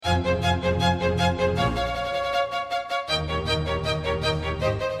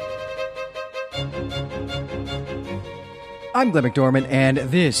I'm Glenn McDormand, and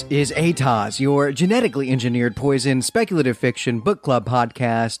this is ATOS, your genetically engineered poison speculative fiction book club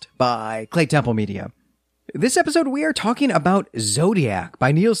podcast by Clay Temple Media. This episode, we are talking about Zodiac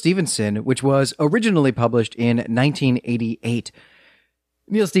by Neal Stephenson, which was originally published in 1988.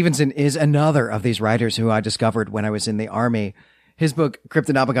 Neal Stephenson is another of these writers who I discovered when I was in the Army. His book,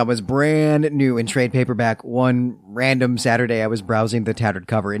 Cryptonomicon, was brand new in trade paperback. One random Saturday, I was browsing the tattered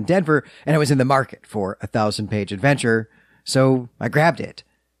cover in Denver, and I was in the market for a 1,000-page adventure. So I grabbed it,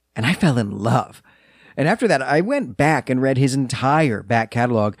 and I fell in love. And after that, I went back and read his entire back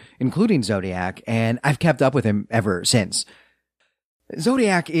catalog, including Zodiac, and I've kept up with him ever since.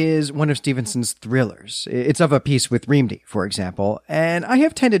 Zodiac is one of Stephenson's thrillers. It's of a piece with Reamde, for example, and I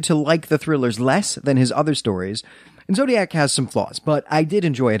have tended to like the thrillers less than his other stories, and Zodiac has some flaws, but I did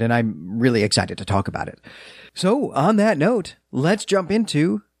enjoy it, and I'm really excited to talk about it. So, on that note, let's jump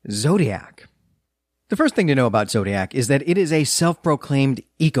into Zodiac. The first thing to know about Zodiac is that it is a self-proclaimed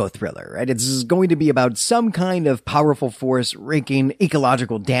eco-thriller, right? It's going to be about some kind of powerful force wreaking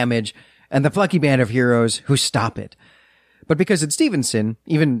ecological damage and the plucky band of heroes who stop it. But because it's Stephenson,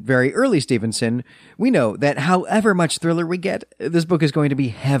 even very early Stephenson, we know that however much thriller we get, this book is going to be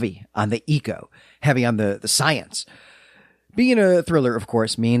heavy on the eco, heavy on the science. Being a thriller, of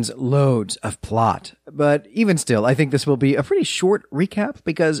course, means loads of plot. But even still, I think this will be a pretty short recap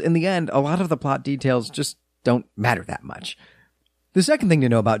because in the end, a lot of the plot details just don't matter that much. The second thing to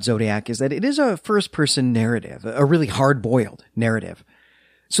know about Zodiac is that it is a first-person narrative, a really hard-boiled narrative.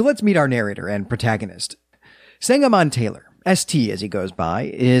 So let's meet our narrator and protagonist. Sangamon Taylor, ST as he goes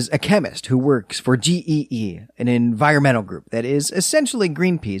by, is a chemist who works for GEE, an environmental group that is essentially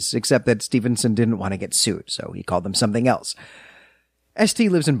Greenpeace, except that Stephenson didn't want to get sued, so he called them something else.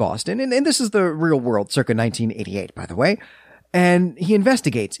 ST lives in Boston, and this is the real world circa 1988, by the way, and he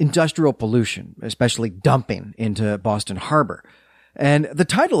investigates industrial pollution, especially dumping into Boston Harbor. And the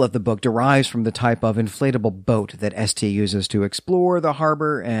title of the book derives from the type of inflatable boat that ST uses to explore the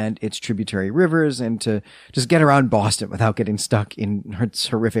harbor and its tributary rivers and to just get around Boston without getting stuck in its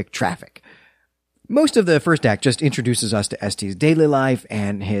horrific traffic. Most of the first act just introduces us to ST's daily life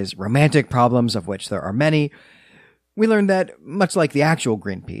and his romantic problems, of which there are many. We learn that, much like the actual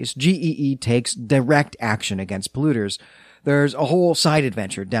Greenpeace, GEE takes direct action against polluters. There's a whole side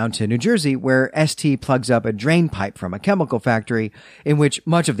adventure down to New Jersey where ST plugs up a drain pipe from a chemical factory in which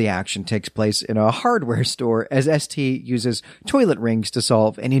much of the action takes place in a hardware store as ST uses toilet rings to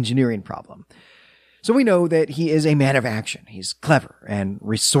solve an engineering problem. So we know that he is a man of action. He's clever and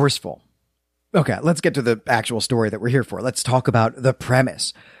resourceful. Okay, let's get to the actual story that we're here for. Let's talk about the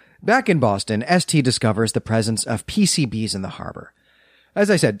premise. Back in Boston, ST discovers the presence of PCBs in the harbor. As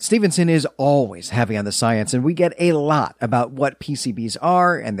I said, Stephenson is always heavy on the science, and we get a lot about what PCBs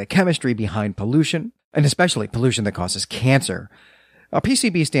are and the chemistry behind pollution, and especially pollution that causes cancer. A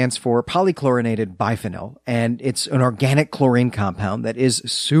PCB stands for polychlorinated biphenyl, and it's an organic chlorine compound that is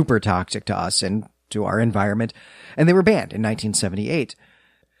super toxic to us and to our environment, and they were banned in 1978.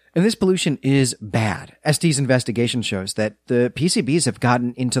 And this pollution is bad. ST's investigation shows that the PCBs have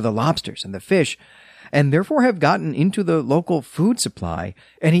gotten into the lobsters and the fish, and therefore have gotten into the local food supply.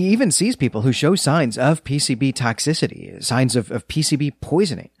 And he even sees people who show signs of PCB toxicity, signs of PCB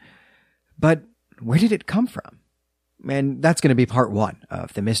poisoning. But where did it come from? And that's going to be part one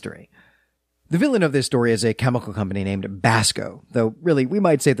of the mystery. The villain of this story is a chemical company named Basco, though really we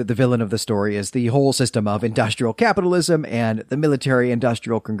might say that the villain of the story is the whole system of industrial capitalism and the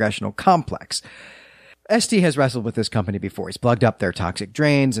military-industrial congressional complex. ST has wrestled with this company before. He's plugged up their toxic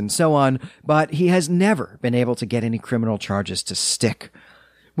drains and so on, but he has never been able to get any criminal charges to stick.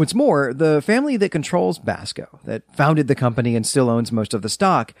 What's more, the family that controls Basco, that founded the company and still owns most of the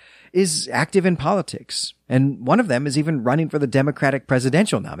stock, is active in politics, and one of them is even running for the Democratic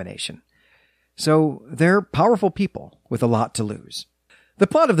presidential nomination. So they're powerful people with a lot to lose. The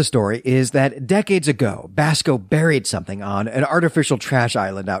plot of the story is that decades ago, Basco buried something on an artificial trash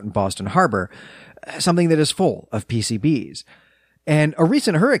island out in Boston Harbor, something that is full of PCBs. And a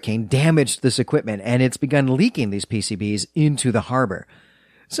recent hurricane damaged this equipment, and it's begun leaking these PCBs into the harbor.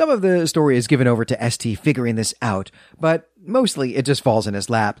 Some of the story is given over to ST figuring this out, but mostly it just falls in his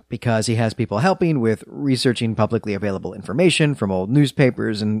lap because he has people helping with researching publicly available information from old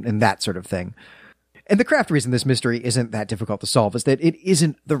newspapers and that sort of thing. And the craft reason this mystery isn't that difficult to solve is that it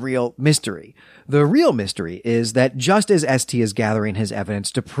isn't the real mystery. The real mystery is that just as ST is gathering his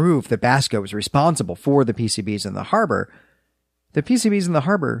evidence to prove that Basco is responsible for the PCBs in the harbor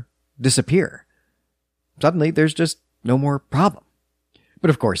disappear. Suddenly, there's just no more problem. But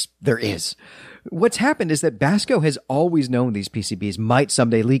of course, there is. What's happened is that Basco has always known these PCBs might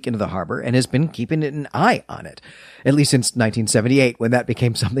someday leak into the harbor and has been keeping an eye on it, at least since 1978, when that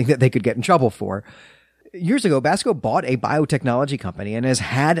became something that they could get in trouble for. Years ago, Basco bought a biotechnology company and has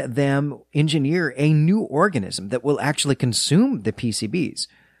had them engineer a new organism that will actually consume the PCBs.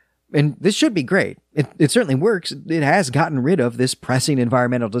 And this should be great. It certainly works. It has gotten rid of this pressing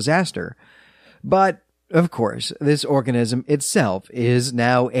environmental disaster. But of course, this organism itself is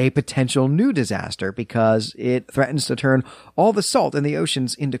now a potential new disaster because it threatens to turn all the salt in the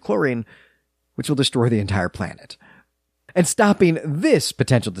oceans into chlorine, which will destroy the entire planet. And stopping this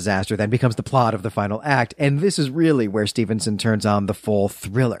potential disaster then becomes the plot of the final act, and this is really where Stevenson turns on the full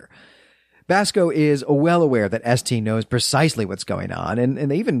thriller. Basco is well aware that ST knows precisely what's going on, and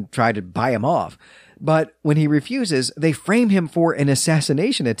they even try to buy him off. But when he refuses, they frame him for an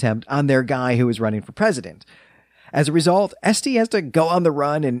assassination attempt on their guy who is running for president. As a result, ST has to go on the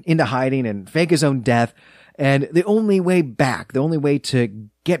run and into hiding and fake his own death. And the only way back, the only way to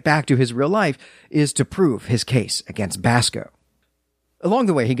get back to his real life is to prove his case against Basco. Along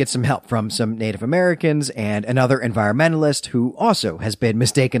the way, he gets some help from some Native Americans and another environmentalist who also has been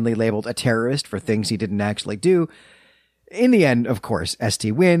mistakenly labeled a terrorist for things he didn't actually do. In the end, of course,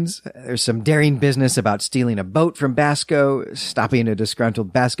 ST wins. There's some daring business about stealing a boat from Basco, stopping a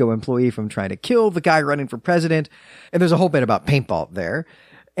disgruntled Basco employee from trying to kill the guy running for president, and there's a whole bit about paintball there,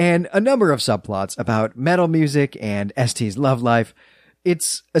 and a number of subplots about metal music and ST's love life.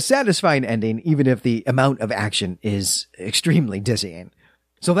 It's a satisfying ending, even if the amount of action is extremely dizzying.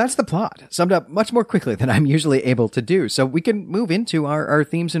 So that's the plot, summed up much more quickly than I'm usually able to do. So we can move into our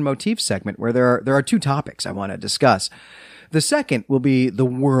themes and motifs segment, where there are two topics I want to discuss. The second will be the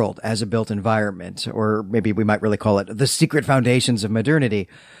world as a built environment, or maybe we might really call it the secret foundations of modernity.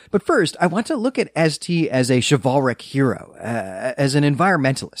 But first, I want to look at ST as a chivalric hero, as an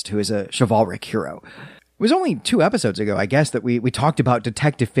environmentalist who is a chivalric hero. It was only 2 episodes ago, I guess, that we talked about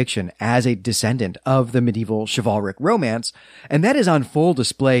detective fiction as a descendant of the medieval chivalric romance, and that is on full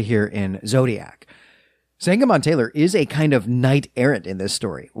display here in Zodiac. Sangamon Taylor is a kind of knight-errant in this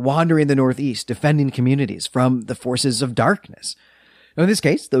story, wandering the Northeast, defending communities from the forces of darkness. Now, in this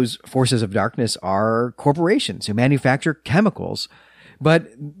case, those forces of darkness are corporations who manufacture chemicals,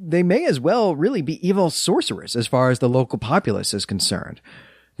 but they may as well really be evil sorcerers as far as the local populace is concerned.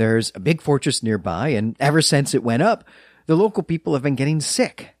 There's a big fortress nearby, and ever since it went up, the local people have been getting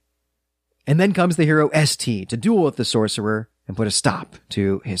sick. And then comes the hero ST to duel with the sorcerer and put a stop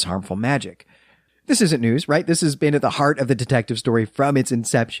to his harmful magic. This isn't news, right? This has been at the heart of the detective story from its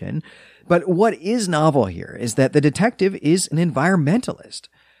inception. But what is novel here is that the detective is an environmentalist.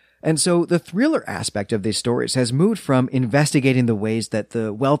 And so the thriller aspect of these stories has moved from investigating the ways that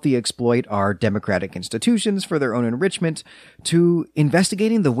the wealthy exploit our democratic institutions for their own enrichment to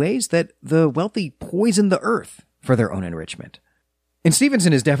investigating the ways that the wealthy poison the earth for their own enrichment. And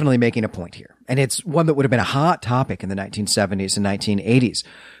Stevenson is definitely making a point here, and it's one that would have been a hot topic in the 1970s and 1980s.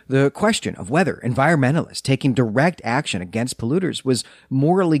 The question of whether environmentalists taking direct action against polluters was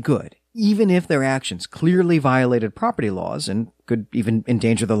morally good, even if their actions clearly violated property laws and could even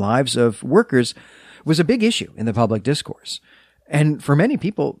endanger the lives of workers, was a big issue in the public discourse. And for many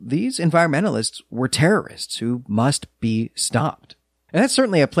people, these environmentalists were terrorists who must be stopped. And that's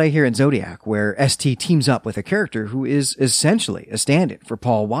certainly a play here in Zodiac, where ST teams up with a character who is essentially a stand-in for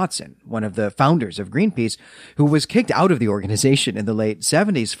Paul Watson, one of the founders of Greenpeace, who was kicked out of the organization in the late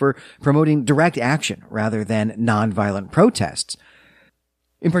 70s for promoting direct action rather than nonviolent protests.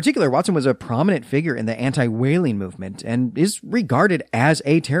 In particular, Watson was a prominent figure in the anti-whaling movement and is regarded as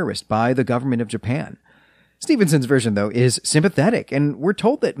a terrorist by the government of Japan. Stevenson's version, though, is sympathetic, and we're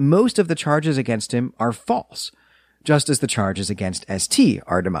told that most of the charges against him are false, just as the charges against ST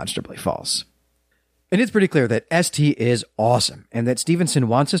are demonstrably false. And it's pretty clear that ST is awesome, and that Stevenson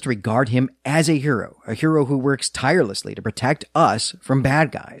wants us to regard him as a hero who works tirelessly to protect us from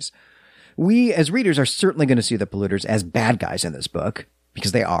bad guys. We, as readers, are certainly going to see the polluters as bad guys in this book,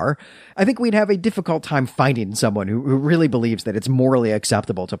 because they are. I think we'd have a difficult time finding someone who really believes that it's morally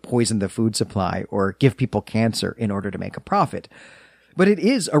acceptable to poison the food supply or give people cancer in order to make a profit. But it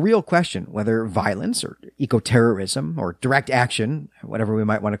is a real question whether violence or eco-terrorism or direct action, whatever we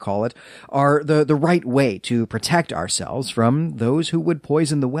might want to call it, are the right way to protect ourselves from those who would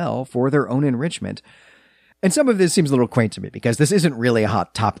poison the well for their own enrichment. And some of this seems a little quaint to me because this isn't really a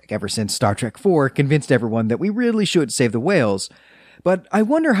hot topic ever since Star Trek IV convinced everyone that we really should save the whales. But I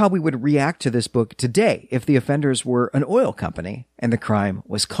wonder how we would react to this book today if the offenders were an oil company and the crime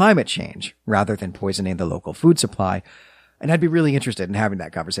was climate change rather than poisoning the local food supply. And I'd be really interested in having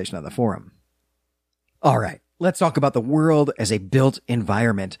that conversation on the forum. All right, let's talk about the world as a built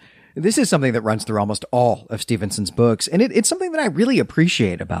environment. This is something that runs through almost all of Stevenson's books, and it's something that I really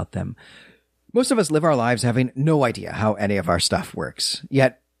appreciate about them. Most of us live our lives having no idea how any of our stuff works,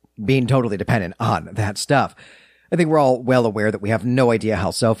 yet being totally dependent on that stuff. I think we're all well aware that we have no idea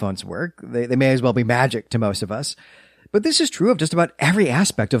how cell phones work. They may as well be magic to most of us. But this is true of just about every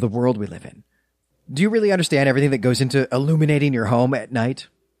aspect of the world we live in. Do you really understand everything that goes into illuminating your home at night?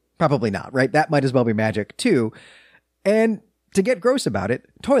 Probably not, right? That might as well be magic too. And to get gross about it,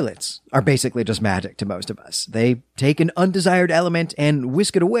 toilets are basically just magic to most of us. They take an undesired element and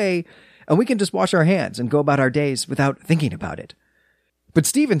whisk it away, and we can just wash our hands and go about our days without thinking about it. But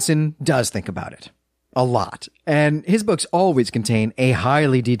Stevenson does think about it. A lot. And his books always contain a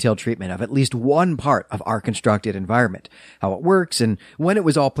highly detailed treatment of at least one part of our constructed environment, how it works, and when it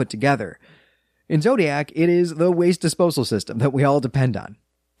was all put together. In Zodiac, it is the waste disposal system that we all depend on.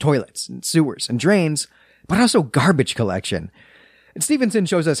 Toilets and sewers and drains, but also garbage collection. And Stevenson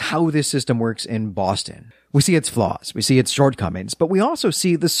shows us how this system works in Boston. We see its flaws, we see its shortcomings, but we also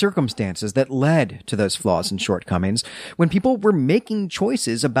see the circumstances that led to those flaws and shortcomings when people were making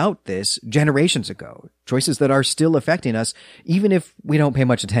choices about this generations ago, choices that are still affecting us even if we don't pay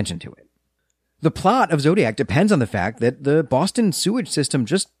much attention to it. The plot of Zodiac depends on the fact that the Boston sewage system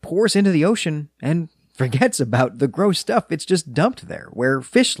just pours into the ocean and forgets about the gross stuff it's just dumped there, where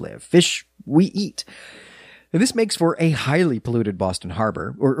fish live, fish we eat. This makes for a highly polluted Boston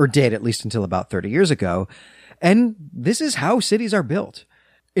harbor, or did at least until about 30 years ago, and this is how cities are built.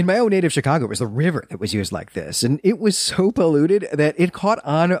 In my own native Chicago, it was the river that was used like this, and it was so polluted that it caught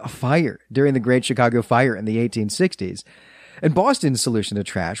on fire during the Great Chicago Fire in the 1860s. And Boston's solution to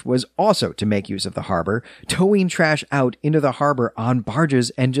trash was also to make use of the harbor, towing trash out into the harbor on barges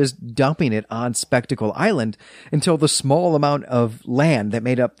and just dumping it on Spectacle Island until the small amount of land that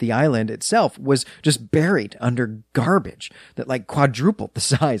made up the island itself was just buried under garbage that quadrupled the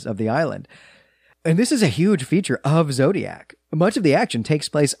size of the island. And this is a huge feature of Zodiac. Much of the action takes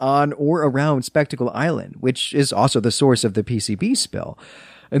place on or around Spectacle Island, which is also the source of the PCB spill.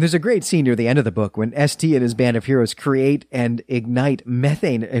 And there's a great scene near the end of the book when ST and his band of heroes create and ignite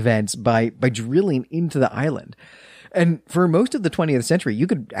methane events by drilling into the island. And for most of the 20th century, you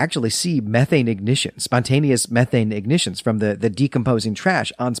could actually see methane ignition, spontaneous methane ignitions from the decomposing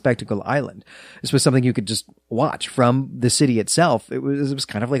trash on Spectacle Island. This was something you could just watch from the city itself. It was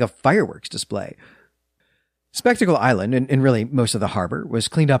kind of like a fireworks display. Spectacle Island, and really most of the harbor, was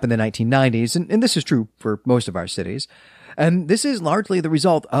cleaned up in the 1990s, and this is true for most of our cities. And this is largely the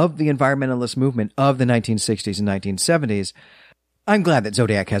result of the environmentalist movement of the 1960s and 1970s. I'm glad that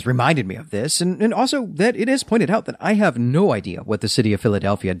Zodiac has reminded me of this, and also that it has pointed out that I have no idea what the city of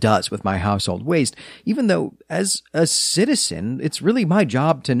Philadelphia does with my household waste, even though, as a citizen, it's really my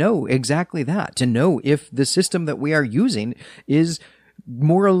job to know exactly that, to know if the system that we are using is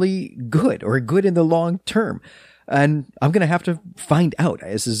morally good or good in the long term. And I'm going to have to find out.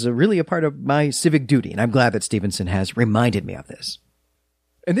 This is really a part of my civic duty, and I'm glad that Stevenson has reminded me of this.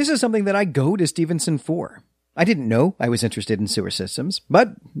 And this is something that I go to Stevenson for. I didn't know I was interested in sewer systems, but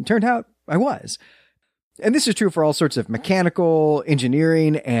it turned out I was. And this is true for all sorts of mechanical,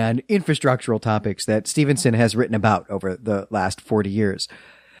 engineering, and infrastructural topics that Stevenson has written about over the last 40 years.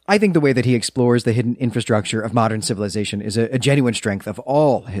 I think the way that he explores the hidden infrastructure of modern civilization is a genuine strength of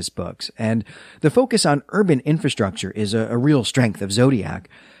all his books, and the focus on urban infrastructure is a real strength of Zodiac.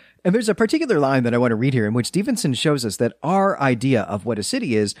 And there's a particular line that I want to read here in which Stevenson shows us that our idea of what a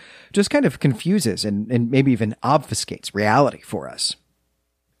city is just kind of confuses and maybe even obfuscates reality for us.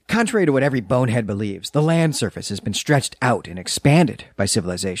 Contrary to what every bonehead believes, the land surface has been stretched out and expanded by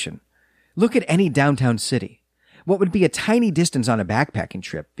civilization. Look at any downtown city. What would be a tiny distance on a backpacking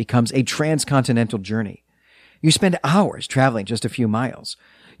trip becomes a transcontinental journey. You spend hours traveling just a few miles.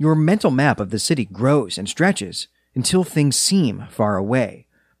 Your mental map of the city grows and stretches until things seem far away.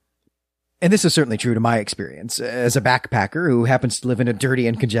 And this is certainly true to my experience as a backpacker who happens to live in a dirty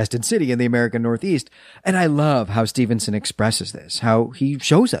and congested city in the American Northeast. And I love how Stevenson expresses this, how he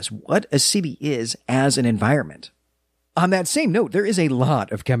shows us what a city is as an environment. On that same note, there is a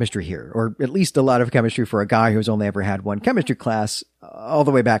lot of chemistry here, or at least a lot of chemistry for a guy who's only ever had one chemistry class all the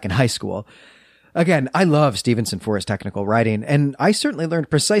way back in high school. Again, I love Stevenson for his technical writing, and I certainly learned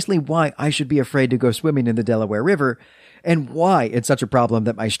precisely why I should be afraid to go swimming in the Delaware River, and why it's such a problem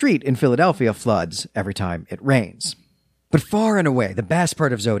that my street in Philadelphia floods every time it rains. But far and away, the best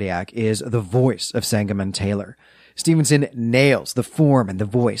part of Zodiac is the voice of Sangamon Taylor. Stevenson nails the form and the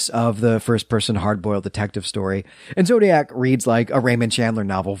voice of the first-person hard-boiled detective story, and Zodiac reads like a Raymond Chandler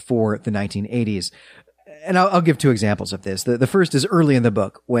novel for the 1980s. And I'll give two examples of this. The first is early in the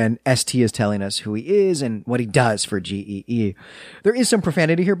book when ST is telling us who he is and what he does for GEE. There is some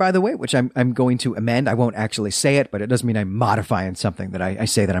profanity here, by the way, which I'm going to amend. I won't actually say it, but it doesn't mean I'm modifying something that I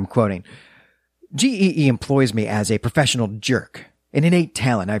say that I'm quoting. GEE employs me as a professional jerk, an innate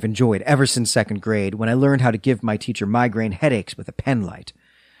talent I've enjoyed ever since second grade when I learned how to give my teacher migraine headaches with a pen light.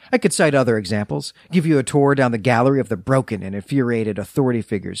 I could cite other examples, give you a tour down the gallery of the broken and infuriated authority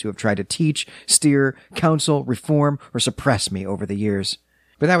figures who have tried to teach, steer, counsel, reform, or suppress me over the years.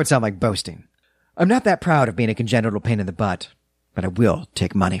 But that would sound like boasting. I'm not that proud of being a congenital pain in the butt, but I will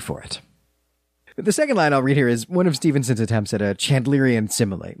take money for it. The second line I'll read here is one of Stevenson's attempts at a Chandlerian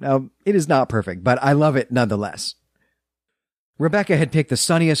simile. Now, it is not perfect, but I love it nonetheless. Rebecca had picked the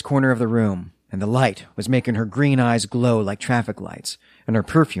sunniest corner of the room, and the light was making her green eyes glow like traffic lights, and her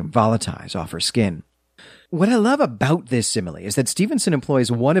perfume volatilize off her skin. What I love about this simile is that Stevenson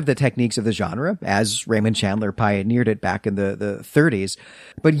employs one of the techniques of the genre, as Raymond Chandler pioneered it back in the 30s,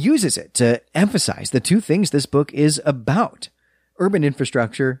 but uses it to emphasize the two things this book is about: urban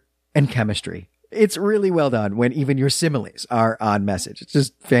infrastructure and chemistry. It's really well done when even your similes are on message. It's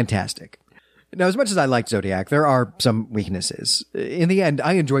just fantastic. Now, as much as I liked Zodiac, there are some weaknesses. In the end,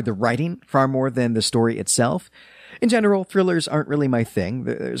 I enjoyed the writing far more than the story itself. In general, thrillers aren't really my thing.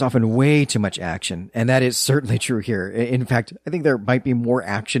 There's often way too much action, and that is certainly true here. In fact, I think there might be more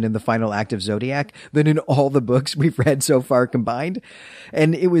action in the final act of Zodiac than in all the books we've read so far combined,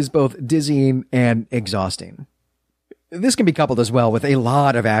 and it was both dizzying and exhausting. This can be coupled as well with a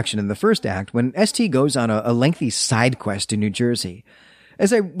lot of action in the first act when ST goes on a lengthy side quest to New Jersey.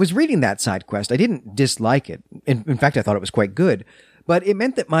 As I was reading that side quest, I didn't dislike it. In fact, I thought it was quite good. But it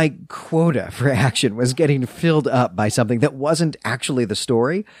meant that my quota for action was getting filled up by something that wasn't actually the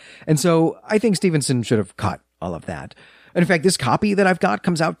story. And so I think Stevenson should have cut all of that. And in fact, this copy that I've got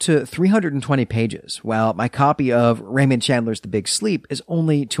comes out to 320 pages, while my copy of Raymond Chandler's The Big Sleep is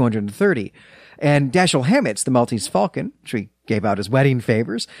only 230. And Dashiell Hammett's The Maltese Falcon, which he gave out as wedding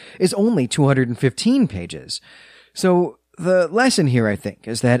favors, is only 215 pages. So the lesson here, I think,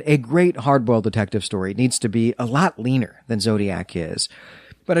 is that a great hard-boiled detective story needs to be a lot leaner than Zodiac is.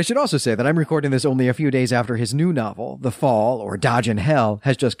 But I should also say that I'm recording this only a few days after his new novel, The Fall, or Dodge in Hell,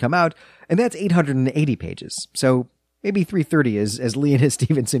 has just come out, and that's 880 pages. So maybe 330 is as lean as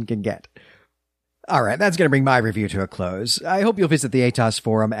Stevenson can get. All right, that's going to bring my review to a close. I hope you'll visit the ATOS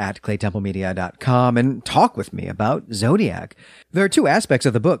forum at claytemplemedia.com and talk with me about Zodiac. There are two aspects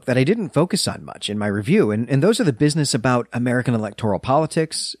of the book that I didn't focus on much in my review, and those are the business about American electoral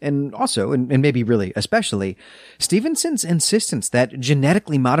politics, and also, and maybe really especially, Stevenson's insistence that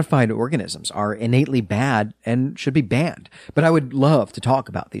genetically modified organisms are innately bad and should be banned. But I would love to talk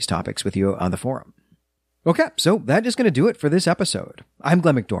about these topics with you on the forum. Okay, so that is going to do it for this episode. I'm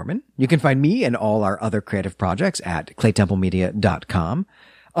Glenn McDorman. You can find me and all our other creative projects at claytemplemedia.com.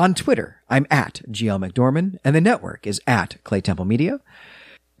 On Twitter, I'm at GLMcDorman, and the network is at Clay Temple Media.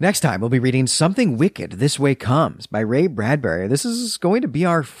 Next time, we'll be reading Something Wicked, This Way Comes by Ray Bradbury. This is going to be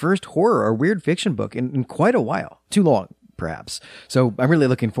our first horror or weird fiction book in quite a while. Too long, perhaps. So I'm really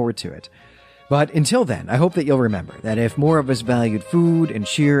looking forward to it. But until then, I hope that you'll remember that if more of us valued food and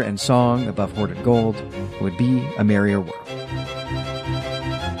cheer and song above hoarded gold, it would be a merrier world.